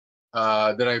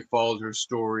 Then I followed her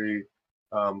story,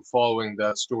 following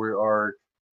that story arc,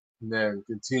 and then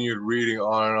continued reading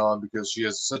on and on because she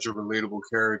has such a relatable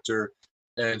character,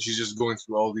 and she's just going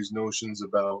through all these notions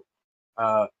about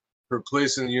her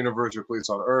place in the universe, her place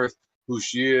on Earth, who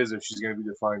she is, if she's going to be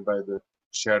defined by the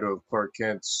shadow of Clark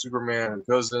Kent, Superman, and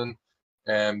cousin,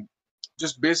 and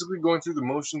just basically going through the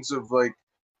motions of like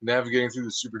navigating through the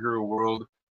superhero world.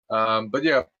 But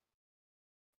yeah,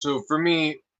 so for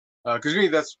me, because me,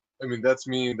 that's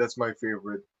me. That's my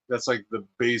favorite. That's like the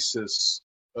basis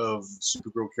of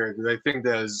Supergirl characters. I think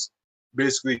that has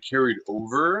basically carried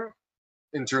over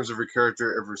in terms of her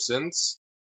character ever since.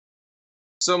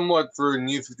 Somewhat for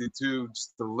New 52,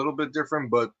 just a little bit different,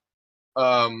 but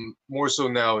more so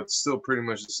now, it's still pretty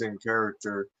much the same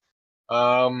character.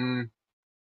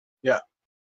 Yeah.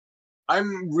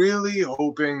 I'm really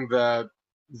hoping that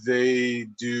they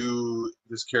do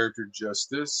this character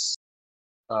justice.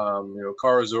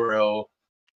 Kara Zor-El,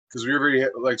 because we already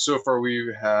so far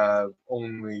we have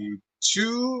only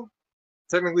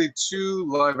technically two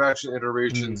live action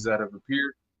iterations that have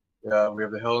appeared. We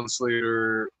have the Helen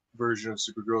Slater version of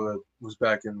Supergirl that was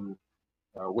back in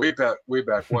way back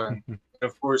when, and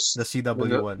of course the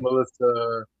CW one,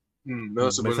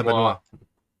 Melissa Benoit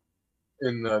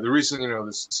in the recent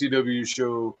this CW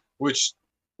show, which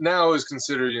now is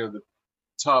considered the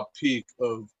top peak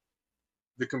of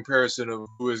the comparison of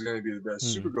who is going to be the best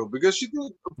Supergirl, because she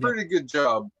did a pretty good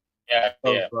job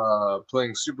of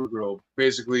playing Supergirl,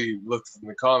 basically looked from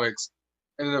the comics.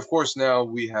 And then, of course, now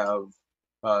we have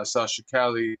Sasha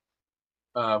Calle,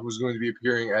 who's going to be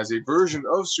appearing as a version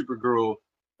of Supergirl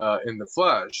in the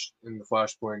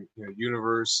Flashpoint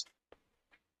universe.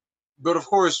 But, of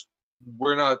course,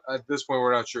 at this point,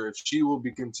 we're not sure if she will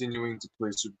be continuing to play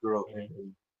Supergirl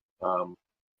in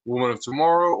Woman of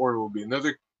Tomorrow, or it will be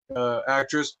another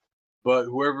actress. But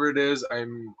whoever it is,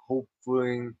 I'm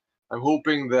hoping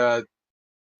that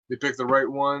they pick the right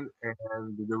one,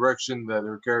 and the direction that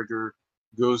her character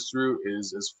goes through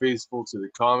is as faithful to the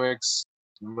comics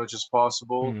as much as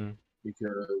possible.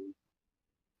 Because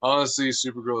honestly,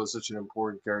 Supergirl is such an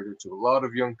important character to a lot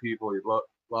of young people, a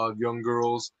lot of young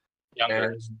girls. Yeah.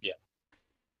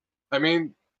 I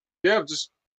mean, Yeah, just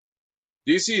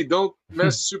DC, don't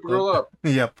mess Supergirl up.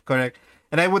 Yep, correct.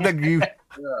 And I would agree.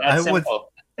 Yeah, I That's would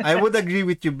simple. I would agree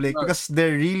with you, Blake, not, because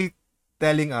they're really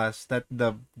telling us that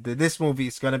this movie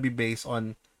is gonna be based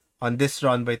on this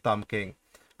run by Tom King.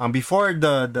 Before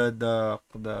the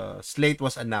slate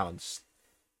was announced,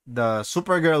 the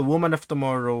Supergirl Woman of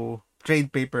Tomorrow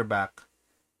trade paperback,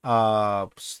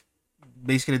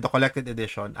 basically the collected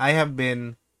edition, I have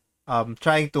been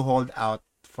trying to hold out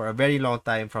for a very long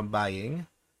time from buying,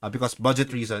 because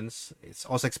budget reasons. It's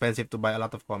also expensive to buy a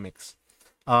lot of comics.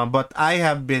 But I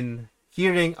have been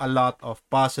hearing a lot of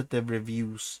positive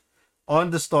reviews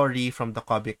on the story from the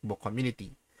comic book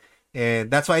community.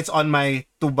 And that's why it's on my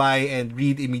to buy and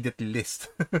read immediately list.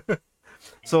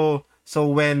 So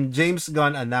when James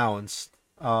Gunn announced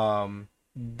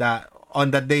that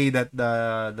on the day that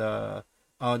the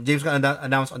James Gunn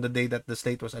announced on the day that the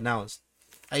slate was announced,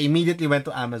 I immediately went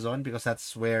to Amazon because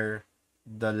that's where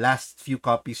the last few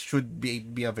copies should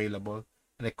be available,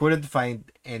 and I couldn't find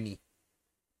any.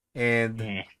 And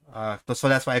Mm. so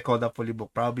that's why I called up Fully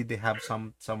Book. Probably they have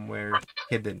somewhere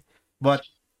hidden. But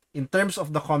in terms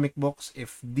of the comic books,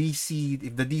 if the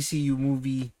DCU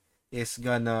movie is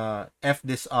gonna f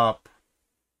this up,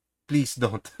 please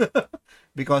don't.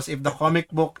 Because if the comic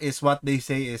book is what they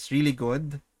say is really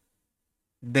good,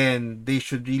 then they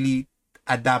should really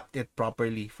adapt it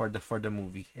properly for the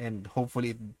movie, and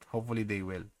hopefully they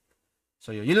will.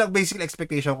 So yun lang basic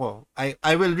expectation ko.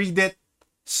 I will read it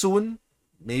soon,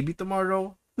 maybe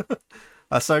tomorrow.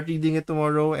 I'll start reading it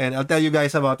tomorrow, and I'll tell you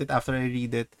guys about it after I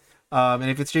read it. And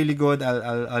if it's really good,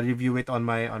 I'll review it on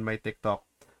my TikTok.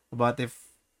 But if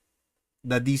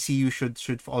the DCU should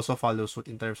also follow suit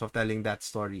in terms of telling that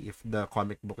story, if the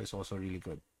comic book is also really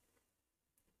good.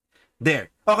 There.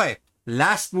 Okay.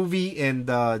 Last movie in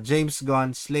the James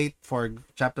Gunn slate for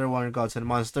Chapter 1 Gods and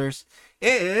Monsters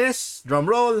is, drum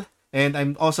roll, and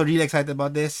I'm also really excited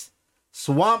about this,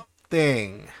 Swamp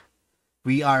Thing.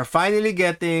 We are finally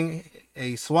getting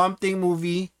a Swamp Thing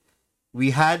movie.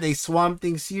 We had a Swamp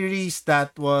Thing series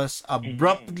that was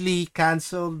abruptly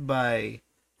canceled by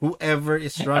whoever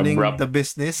is running the Abrupt.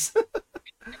 business.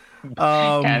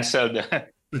 um, Cancel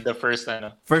the first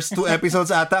ano. First two episodes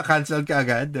ata canceled ka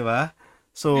agad, 'di ba? Ano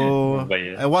So ba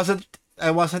yun?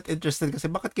 I wasn't interested kasi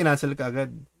bakit kinancel ka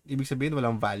agad? Ibig sabihin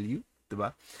walang value, 'di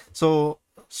ba? So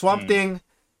Swamp Mm. Thing,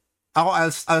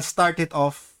 I'll start it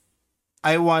off.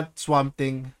 I want Swamp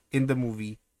Thing in the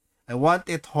movie. I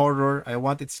want it horror, I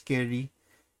want it scary,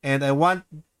 and I want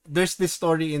there's this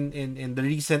story in the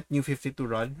recent New 52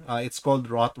 run. It's called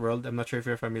Rot World. I'm not sure if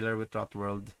you're familiar with Rot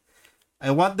World.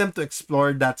 I want them to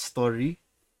explore that story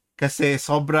kasi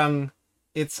sobrang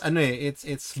it's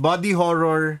body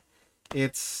horror,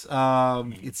 it's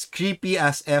creepy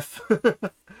as F.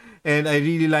 And I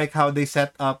really like how they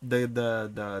set up the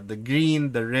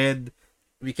green, the red.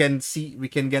 We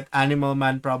can get Animal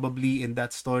Man probably in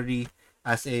that story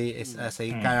as a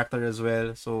Mm. character as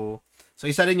well. So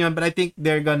isa rin yun, but I think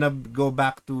they're gonna go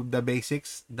back to the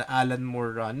basics, the Alan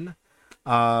Moore run.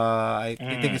 I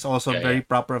think Mm. it's also Yeah, yeah. very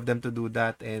proper of them to do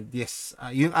that. And yes,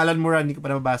 yung Alan Moore, hindi ko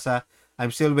pa nababasa. I'm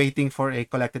still waiting for a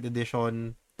collected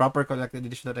edition, proper collected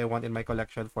edition that I want in my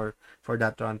collection for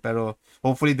that run. Pero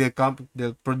hopefully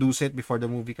they'll produce it before the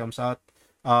movie comes out.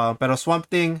 Pero Swamp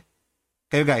Thing,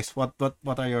 kayo guys, what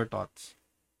are your thoughts?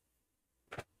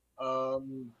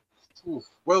 um,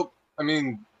 well, I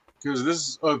mean, because this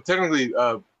is technically,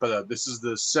 this is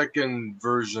the second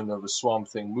version of a Swamp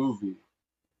Thing movie.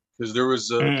 Because there was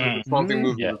a Mm. Swamp Thing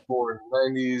movie Yeah. before in the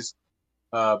 '90s.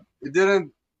 It didn't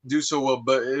do so well,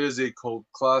 but it is a cult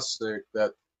classic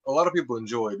that a lot of people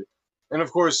enjoyed. And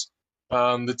of course,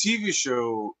 the TV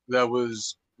show that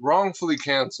was wrongfully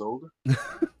canceled.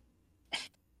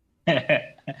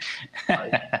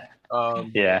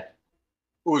 Um, Yeah.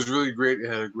 it was really great. It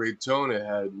had a great tone. It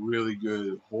had really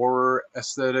good horror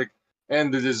aesthetic,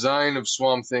 and the design of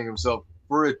Swamp Thing himself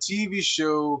for a TV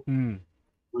show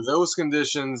with those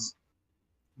conditions.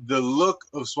 The look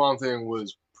of Swamp Thing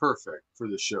was perfect for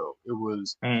the show. It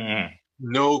was Mm.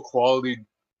 no quality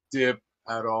dip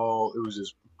at all. It was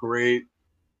just great,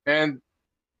 and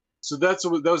so that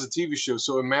was a TV show.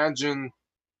 So imagine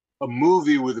a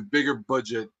movie with a bigger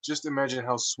budget. Just imagine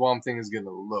how Swamp Thing is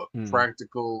gonna look.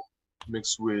 Practical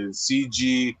mixed with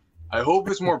CG. I hope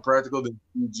it's more practical than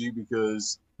CG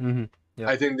because Yep.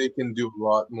 I think they can do a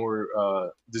lot more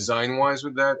design wise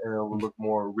with that, and it will look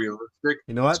more realistic,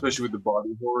 You know what? especially with the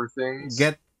body horror things.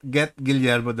 Get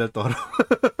Guillermo del Toro.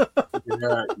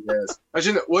 Yeah, yes.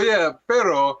 Actually, well, yeah,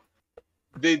 pero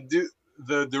they do.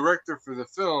 The director for the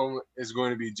film is going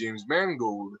to be James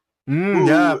Mangold,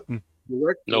 Yeah. who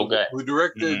directed, Logan. who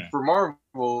directed Mm. for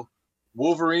Marvel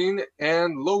Wolverine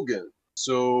and Logan.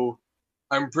 So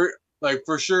I'm pretty like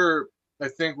for sure. I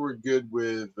think we're good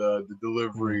with the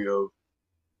delivery of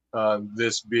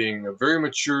this being a very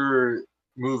mature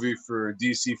movie for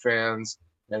DC fans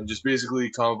and just basically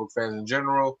comic book fans in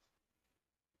general.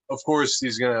 Of course,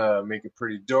 he's gonna make it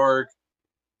pretty dark,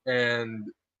 and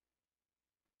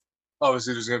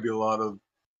obviously, there's gonna be a lot of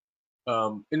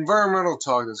environmental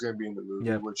talk that's gonna be in the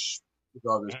movie, Yep. which is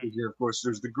obvious. Mhm. Here, of course,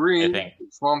 there's the I green think.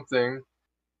 Swamp Thing,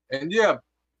 and yeah,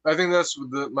 I think that's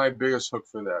my biggest hook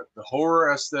for that. The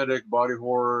horror aesthetic, body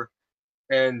horror,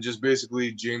 and just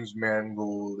basically James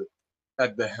Mangold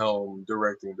at the helm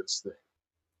directing this thing.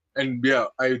 And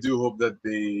yeah, I do hope that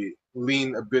they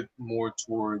lean a bit more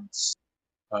towards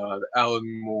the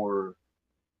Alan Moore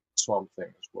Swamp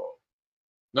Thing as well.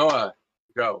 Noah,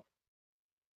 go.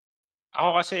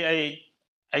 Ako kasi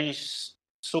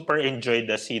super enjoyed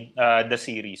the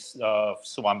series of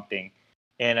Swamp Thing,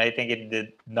 and I think it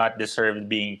did not deserve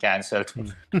being canceled,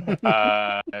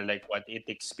 like what it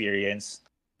experienced.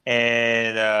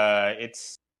 And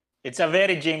it's a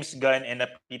very James Gunn and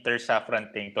a Peter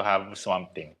Safran thing to have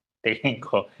Swamp Thing. Tingin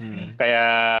ko.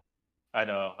 Kaya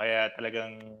kaya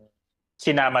talagang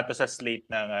sinama to sa slate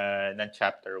ng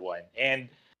chapter 1. And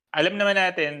alam naman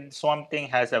natin, Swamp Thing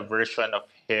has a version of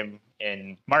him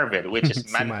in Marvel, which is Si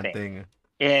Man-Thing. Man-Thing.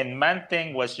 And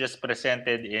Man-Thing was just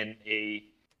presented in a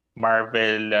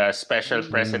Marvel special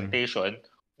presentation,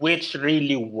 which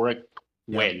really worked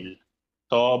well.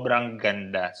 Sobrang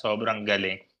ganda, sobrang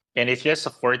galing. And it's just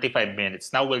 45 minutes.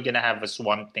 Now we're gonna have a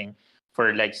Swamp Thing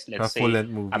for like, A let's say,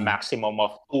 full-length movie. a maximum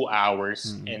of 2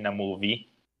 hours in a movie.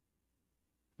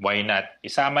 Why not?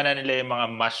 Isama na nila yung mga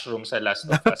mushroom sa Last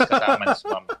of Us kasama ni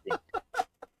Swamp Thing.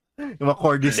 Yung mga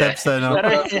cordyceps, ano?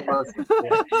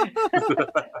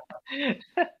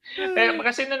 Pero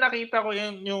kasi nung nakita ko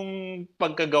yung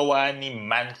pagkagawa ni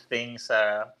Man-Thing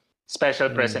sa special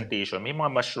presentation, may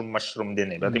mga mushroom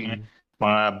din eh. Pati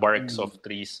mga barks of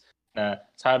trees na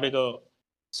sabi ko,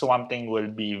 Swamp Thing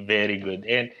will be very good.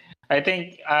 And I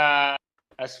think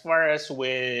as far as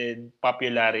with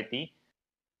popularity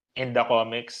in the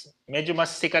comics, medyo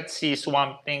mas sikat si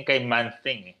Swamp Thing kay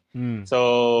Man-Thing.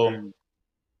 So,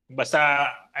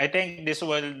 basta, I think this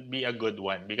will be a good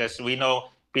one because we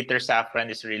know Peter Safran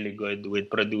is really good with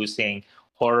producing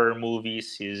horror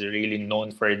movies. He's really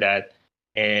known for that.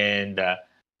 And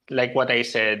like what I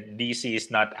said, DC is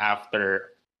not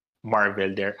after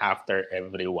Marvel. They're after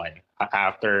everyone,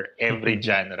 after every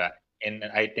genre. And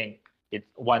I think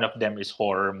one of them is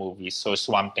horror movies. So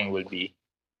Swamp Thing will be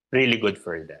really good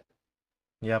for that.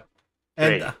 Yep.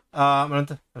 And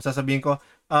ano sasabihin ko?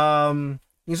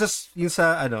 Yung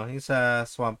sa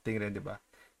Swamp Thing rin, 'di ba?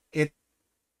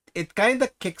 It kind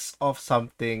of kicks off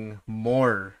something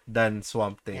more than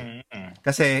Swamp Thing.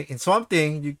 Kasi in Swamp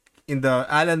Thing, in the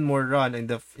Alan Moore run,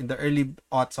 in the early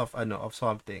aughts of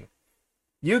Swamp Thing,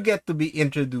 you get to be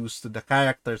introduced to the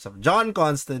characters of John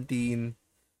Constantine,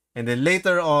 and then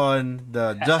later on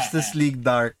the Justice League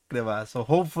Dark, 'di ba? So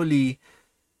hopefully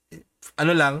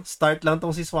start lang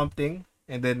tong si Swamp Thing,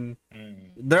 and then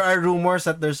there are rumors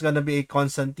that there's gonna be a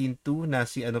Constantine 2 na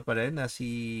si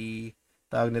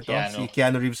tawag nito, si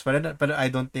Keanu Reeves pa rin, but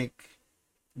I don't think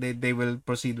they will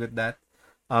proceed with that.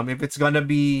 If it's gonna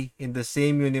be in the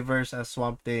same universe as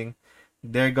Swamp Thing,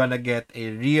 they're gonna get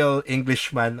a real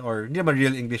Englishman, or hindi naman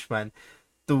real Englishman,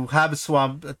 to have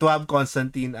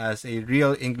Constantine as a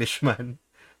real Englishman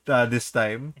this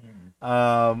time.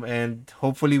 And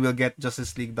hopefully we'll get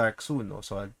Justice League Dark soon. No?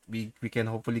 So we can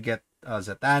hopefully get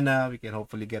Zatanna, we can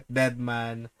hopefully get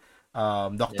Deadman,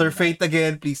 Dr. Fate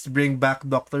again. Please bring back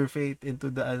Dr. Fate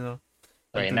into the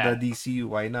the DCU.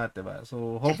 Why not, diba?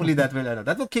 So hopefully that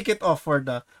will kick it off for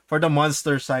the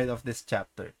monster side of this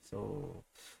chapter. So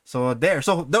there.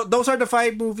 So those are the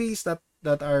 5 movies that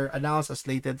are announced as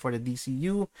slated for the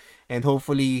DCU, and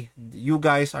hopefully you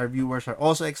guys, our viewers, are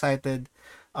also excited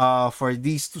for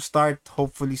these to start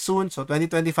hopefully soon. So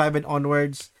 2025 and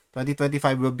onwards,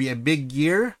 2025 will be a big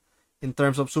year in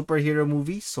terms of superhero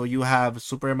movies. So you have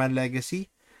Superman Legacy,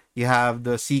 you have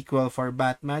the sequel for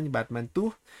Batman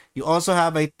 2. You also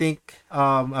have, I think,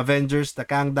 Avengers, the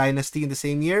Kang Dynasty in the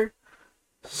same year.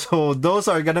 So those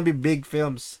are gonna be big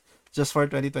films just for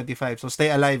 2025. So stay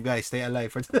alive, guys. Stay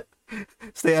alive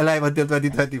stay alive until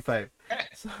 2025.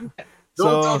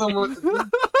 Don't tell them what to do.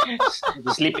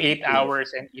 Sleep 8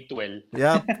 hours and eat well.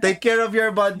 Yeah, take care of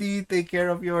your body, take care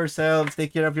of yourselves,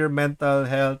 take care of your mental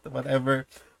health, whatever.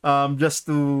 Just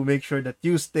to make sure that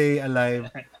you stay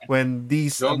alive when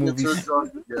these movies. Get so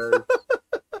drunk,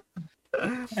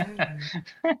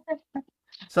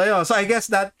 So I guess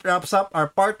that wraps up our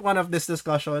part 1 of this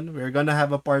discussion. We're gonna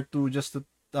have a part 2 just to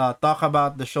talk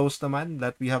about the shows naman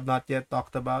that we have not yet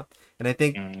talked about. And I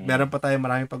think meron pa tayong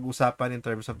maraming pag-usapan in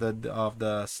terms of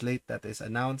the slate that is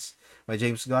announced by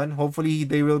James Gunn. Hopefully,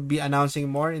 they will be announcing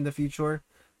more in the future.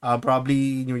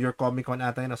 Probably New York Comic Con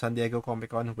ata yun, or San Diego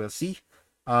Comic Con. We'll see.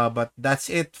 But that's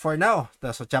it for now.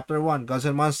 So chapter 1, Gods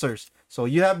and Monsters. So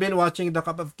you have been watching The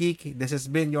Cup of Geek. This has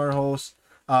been your host.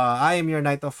 I am your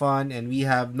Night of Fun, and we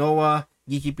have Noah,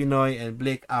 Geeky Pinoy, and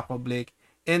Blake, Aqua Blake,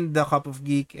 in The Cup of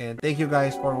Geek. And thank you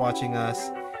guys for watching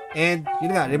us. And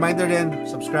yun nga, reminder din,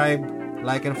 subscribe,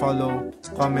 like and follow,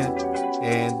 comment,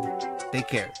 and take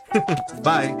care.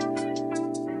 Bye!